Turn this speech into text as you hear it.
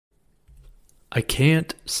I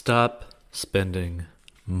can't stop spending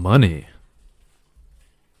money.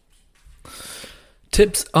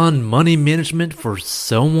 Tips on money management for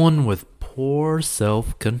someone with poor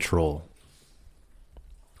self-control.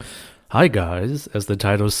 Hi guys, as the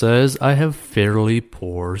title says, I have fairly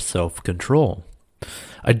poor self-control.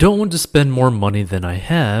 I don't want to spend more money than I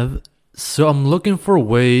have, so I'm looking for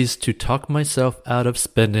ways to talk myself out of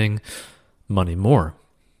spending money more.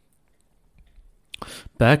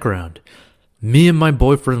 Background. Me and my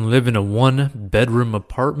boyfriend live in a one-bedroom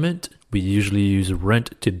apartment. We usually use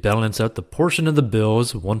rent to balance out the portion of the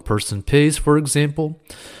bills one person pays, for example.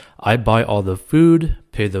 I buy all the food,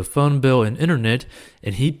 pay the phone bill and internet,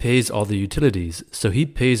 and he pays all the utilities, so he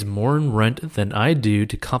pays more in rent than I do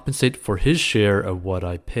to compensate for his share of what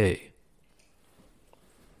I pay.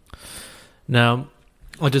 Now,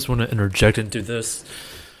 I just want to interject into this.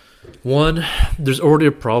 One, there's already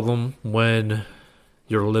a problem when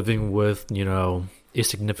you're living with, a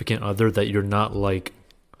significant other that you're not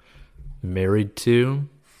married to,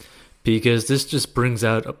 because this just brings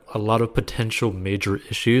out a lot of potential major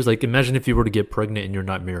issues. Like, imagine if you were to get pregnant and you're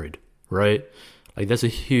not married, right? Like, that's a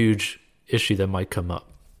huge issue that might come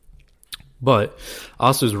up. But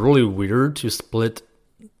also, it's really weird to split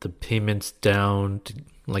the payments down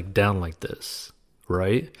like this,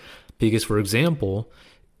 right? Because, for example,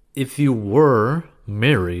 if you were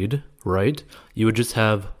married, right, you would just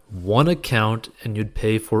have one account and you'd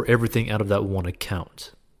pay for everything out of that one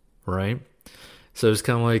account, right? So it's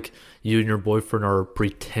kind of like you and your boyfriend are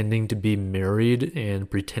pretending to be married and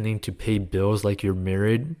pretending to pay bills like you're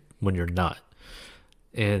married when you're not.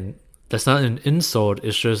 And that's not an insult.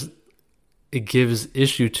 It's just, it gives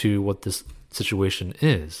issue to what this situation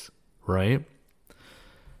is, right?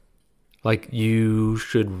 Like, you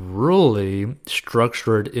should really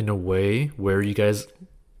structure it in a way where you guys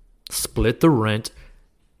split the rent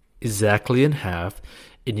exactly in half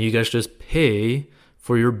and you guys just pay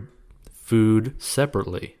for your food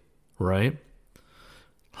separately, right?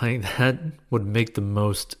 Like, that would make the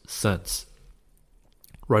most sense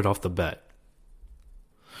right off the bat.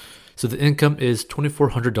 So the income is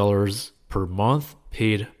 $2,400 per month,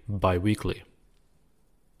 paid bi-weekly.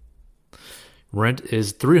 Rent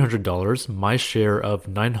is $300, my share of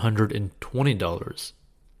 $920.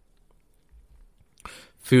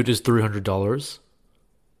 Food is $300.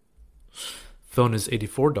 Phone is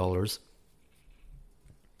 $84.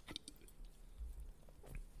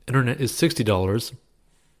 Internet is $60.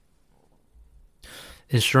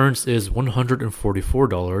 Insurance is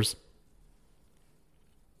 $144.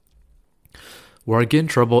 Where I get in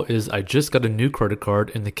trouble is I just got a new credit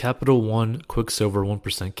card and the Capital One Quicksilver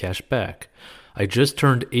 1% cash back. I just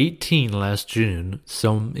turned 18 last June,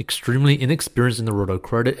 so I'm extremely inexperienced in the world of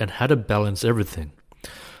credit and how to balance everything.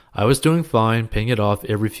 I was doing fine, paying it off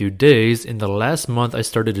every few days. In the last month, I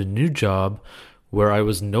started a new job where I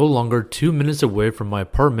was no longer 2 minutes away from my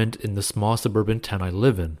apartment in the small suburban town I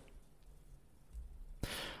live in.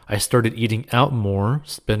 I started eating out more,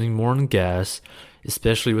 spending more on gas,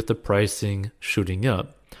 especially with the pricing shooting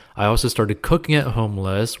up. I also started cooking at home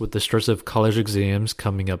less with the stress of college exams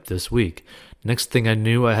coming up this week. Next thing I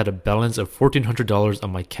knew, I had a balance of $1,400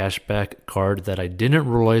 on my cashback card that I didn't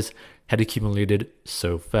realize had accumulated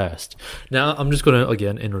so fast. Now, I'm just going to,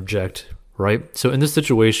 again, interject, right? So in this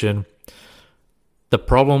situation, the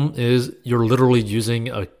problem is you're literally using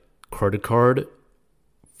a credit card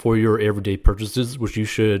for your everyday purchases, which you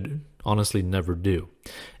should honestly never do.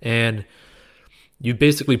 And you've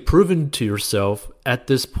basically proven to yourself at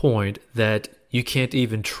this point that you can't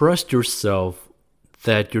even trust yourself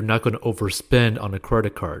that you're not going to overspend on a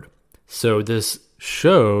credit card. So this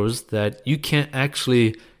shows that you can't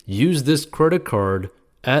actually use this credit card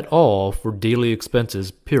at all for daily expenses,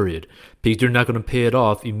 period, because you're not going to pay it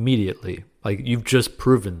off immediately. Like, you've just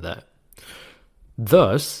proven that.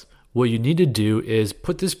 Thus, what you need to do is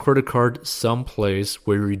put this credit card someplace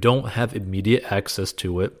where you don't have immediate access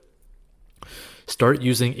to it. Start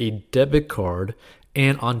using a debit card,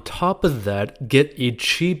 and on top of that, get a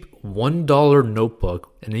cheap $1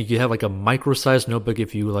 notebook. And you can have like a micro-sized notebook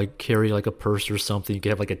if you carry a purse or something. You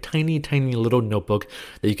can have like a tiny, tiny little notebook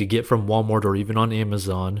that you could get from Walmart or even on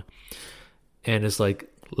Amazon. And it's like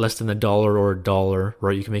less than $1 or $1,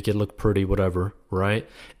 right? You can make it look pretty, whatever, right?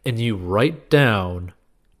 And you write down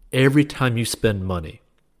every time you spend money,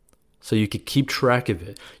 so you can keep track of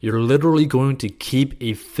it. You're literally going to keep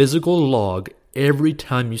a physical log every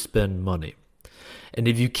time you spend money. And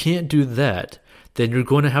if you can't do that, then you're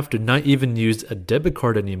going to have to not even use a debit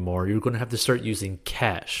card anymore. You're going to have to start using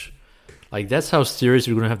cash. Like, that's how serious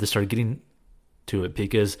you're going to have to start getting to it,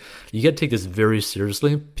 because you got to take this very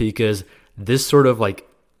seriously, because this sort of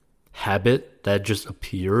habit that just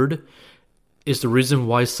appeared is the reason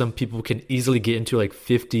why some people can easily get into like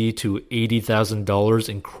 $50,000 to $80,000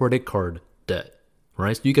 in credit card debt,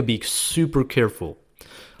 right? So you gotta be super careful.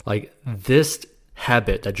 Like this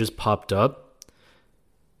habit that just popped up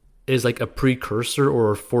is like a precursor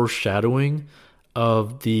or a foreshadowing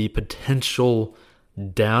of the potential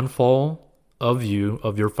downfall of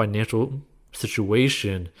your financial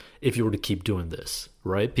situation if you were to keep doing this,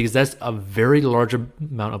 right? Because that's a very large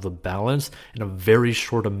amount of a balance in a very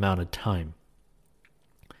short amount of time.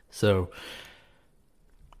 So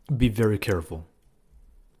be very careful.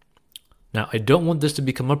 Now, I don't want this to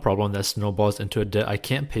become a problem that snowballs into a debt I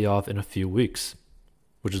can't pay off in a few weeks,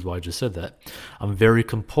 which is why I just said that. I'm very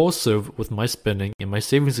compulsive with my spending, and my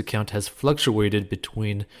savings account has fluctuated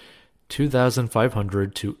between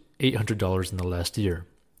 $2,500 to $800 in the last year.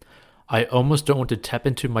 I almost don't want to tap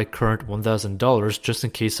into my current $1,000 just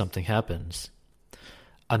in case something happens.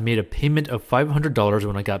 I made a payment of $500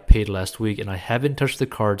 when I got paid last week, and I haven't touched the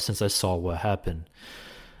card since I saw what happened.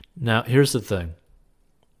 Now, here's the thing.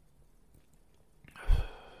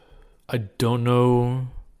 I don't know.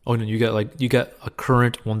 Oh no, you got a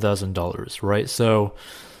current $1,000, right? So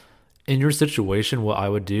in your situation, what I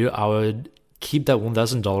would do, I would keep that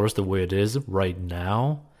 $1,000 the way it is right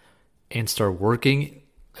now and start working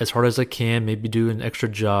as hard as I can, maybe do an extra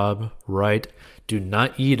job, right? Do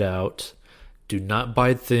not eat out. Do not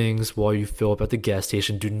buy things while you fill up at the gas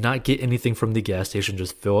station. Do not get anything from the gas station.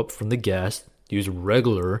 Just fill up from the gas. Use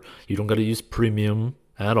regular. You don't got to use premium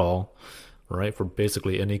at all, right? For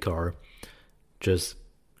basically any car. Just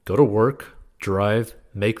go to work, drive,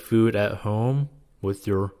 make food at home with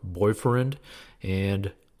your boyfriend,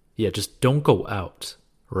 and yeah, just don't go out,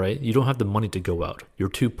 right? You don't have the money to go out. You're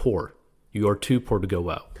too poor. You are too poor to go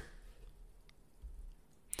out.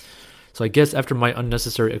 So I guess after my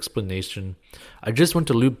unnecessary explanation, I just want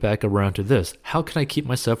to loop back around to this. How can I keep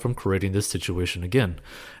myself from creating this situation again?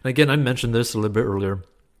 And again, I mentioned this a little bit earlier,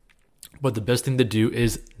 but the best thing to do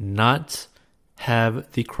is not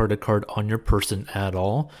have the credit card on your person at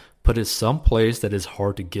all. Put it someplace that is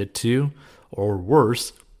hard to get to, or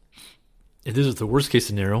worse, if this is the worst case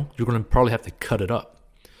scenario, you're going to probably have to cut it up.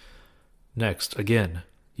 Next, again,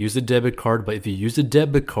 use a debit card, but if you use a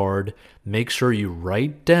debit card, make sure you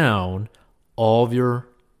write down all of your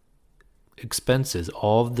expenses,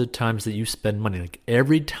 all of the times that you spend money. Like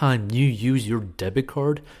every time you use your debit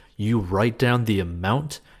card, you write down the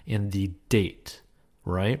amount and the date,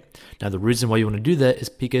 right? Now, the reason why you want to do that is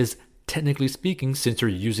because technically speaking, since you're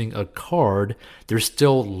using a card, there's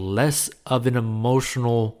still less of an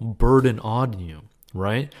emotional burden on you,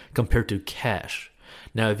 right? Compared to cash.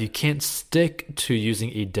 Now, if you can't stick to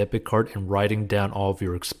using a debit card and writing down all of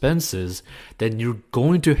your expenses, then you're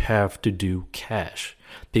going to have to do cash,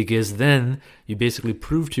 because then you basically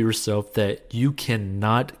prove to yourself that you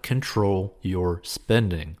cannot control your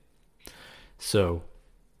spending. So,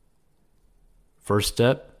 first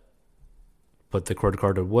step, put the credit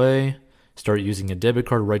card away, start using a debit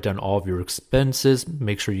card, write down all of your expenses,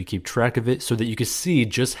 make sure you keep track of it so that you can see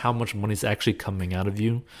just how much money is actually coming out of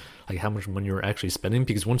you, like how much money you're actually spending.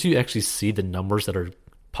 Because once you actually see the numbers that are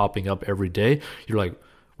popping up every day, you're like,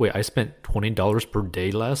 wait, I spent $20 per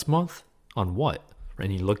day last month on what?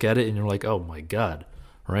 And you look at it and you're like, oh my God,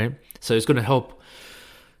 right? So it's going to help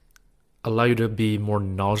allow you to be more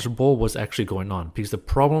knowledgeable what's actually going on. Because the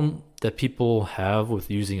problem that people have with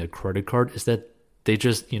using a credit card is that they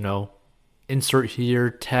just, insert here,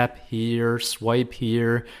 tap here, swipe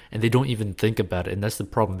here, and they don't even think about it. And that's the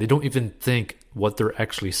problem. They don't even think what they're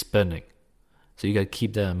actually spending. So you got to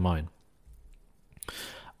keep that in mind.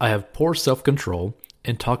 I have poor self-control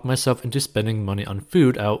and talk myself into spending money on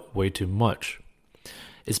food out way too much.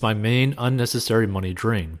 It's my main unnecessary money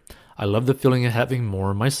drain. I love the feeling of having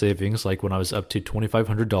more in my savings, like when I was up to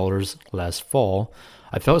 $2,500 last fall.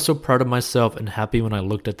 I felt so proud of myself and happy when I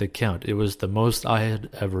looked at the account. It was the most I had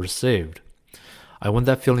ever saved. I want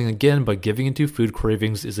that feeling again, but giving into food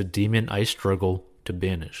cravings is a demon I struggle to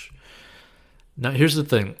banish. Now, here's the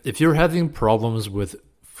thing. If you're having problems with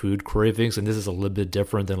food cravings, and this is a little bit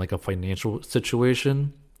different than like a financial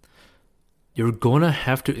situation, you're going to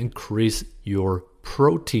have to increase your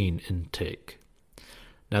protein intake.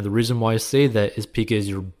 Now, the reason why I say that is because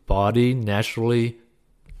your body naturally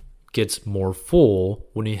gets more full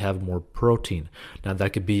when you have more protein. Now,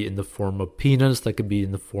 that could be in the form of peanuts, that could be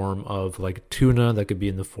in the form of like tuna, that could be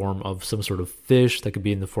in the form of some sort of fish, that could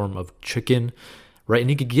be in the form of chicken, right? And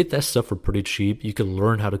you could get that stuff for pretty cheap. You can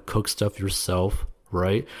learn how to cook stuff yourself,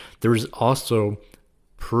 right? There's also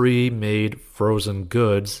pre-made frozen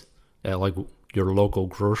goods at like your local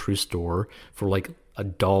grocery store for like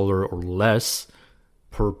 $1 or less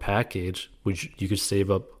per package, which you could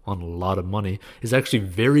save up on a lot of money, is actually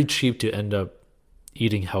very cheap to end up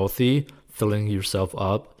eating healthy, filling yourself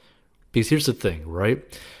up. Because here's the thing, right?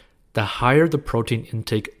 The higher the protein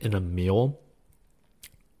intake in a meal,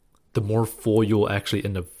 the more full you'll actually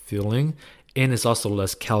end up feeling, and it's also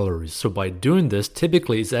less calories. So by doing this,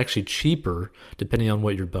 typically it's actually cheaper depending on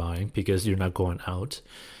what you're buying because you're not going out.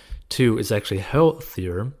 2, it's actually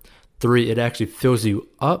healthier. 3, it actually fills you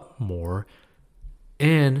up more.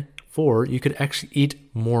 And 4, you could actually eat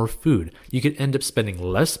more food. You could end up spending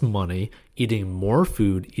less money, eating more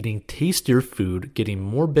food, eating tastier food, getting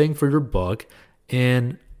more bang for your buck,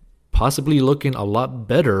 and possibly looking a lot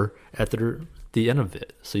better at the end of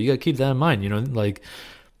it. So you gotta keep that in mind. Like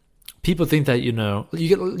people think that you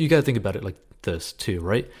gotta think about it like this too,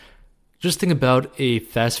 right? Just think about a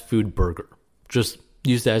fast food burger. Just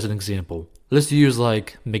use that as an example. Let's use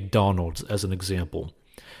like McDonald's as an example.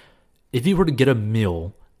 If you were to get a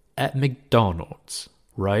meal at McDonald's,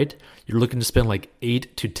 right? You're looking to spend like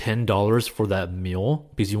 $8 to $10 for that meal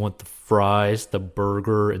because you want the fries, the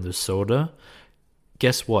burger, and the soda.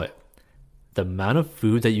 Guess what? The amount of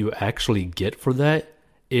food that you actually get for that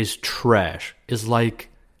is trash. It's like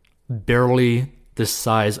barely the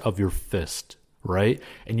size of your fist, right?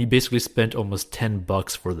 And you basically spent almost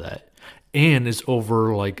 $10 for that. And it's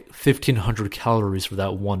over like 1,500 calories for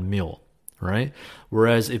that one meal, right?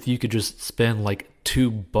 Whereas if you could just spend like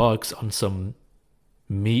 $2 on some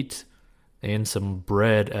meat and some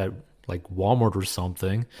bread at like Walmart or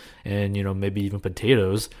something, and maybe even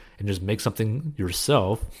potatoes, and just make something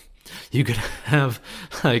yourself, you could have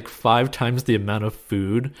like 5 times the amount of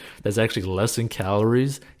food that's actually less in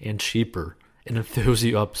calories and cheaper, and it fills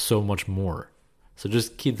you up so much more. So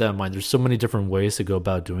just keep that in mind. There's so many different ways to go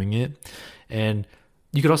about doing it. And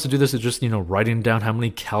you could also do this with just, writing down how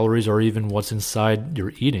many calories or even what's inside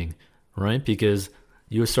you're eating, right? Because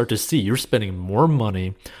you start to see you're spending more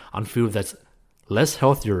money on food that's less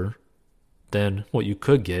healthier than what you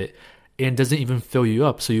could get and doesn't even fill you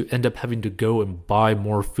up. So you end up having to go and buy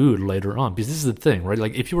more food later on. Because this is the thing, right?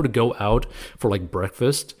 Like if you were to go out for like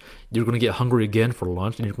breakfast, you're going to get hungry again for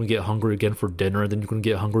lunch, and you're going to get hungry again for dinner, and then you're going to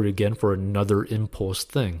get hungry again for another impulse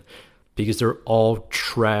thing. Because they're all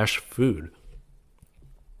trash food.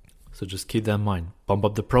 So just keep that in mind. Bump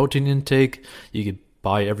up the protein intake. You could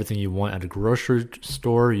buy everything you want at a grocery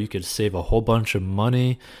store. You could save a whole bunch of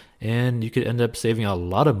money, and you could end up saving a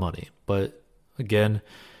lot of money. But again,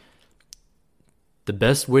 the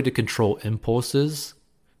best way to control impulses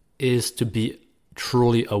is to be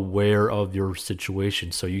truly aware of your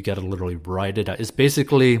situation. So you got to literally write it out. It's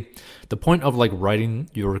basically the point of like writing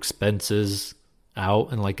your expenses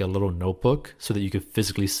out in like a little notebook so that you can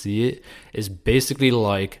physically see it is basically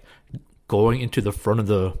like going into the front of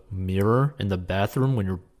the mirror in the bathroom when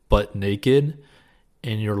you're butt naked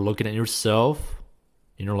and you're looking at yourself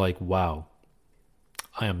and you're like, wow,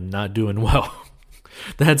 I am not doing well.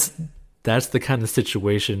 That's the kind of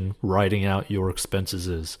situation writing out your expenses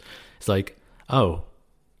is. It's like, oh,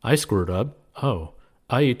 I screwed up. Oh,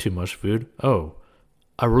 I ate too much food. Oh,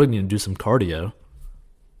 I really need to do some cardio.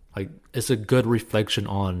 Like, it's a good reflection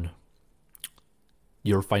on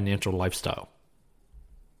your financial lifestyle.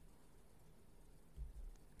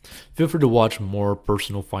 Feel free to watch more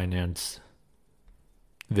personal finance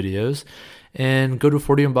videos and go to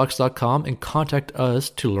 40unbox.com and contact us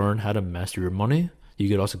to learn how to master your money. You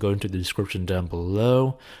could also go into the description down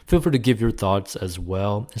below. Feel free to give your thoughts as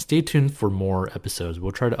well. And stay tuned for more episodes.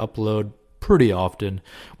 We'll try to upload pretty often.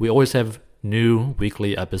 We always have new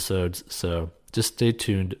weekly episodes, so just stay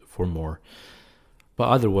tuned for more. But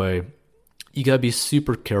either way, you gotta be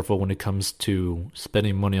super careful when it comes to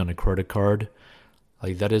spending money on a credit card.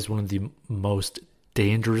 Like, that is one of the most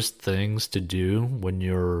dangerous things to do when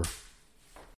you're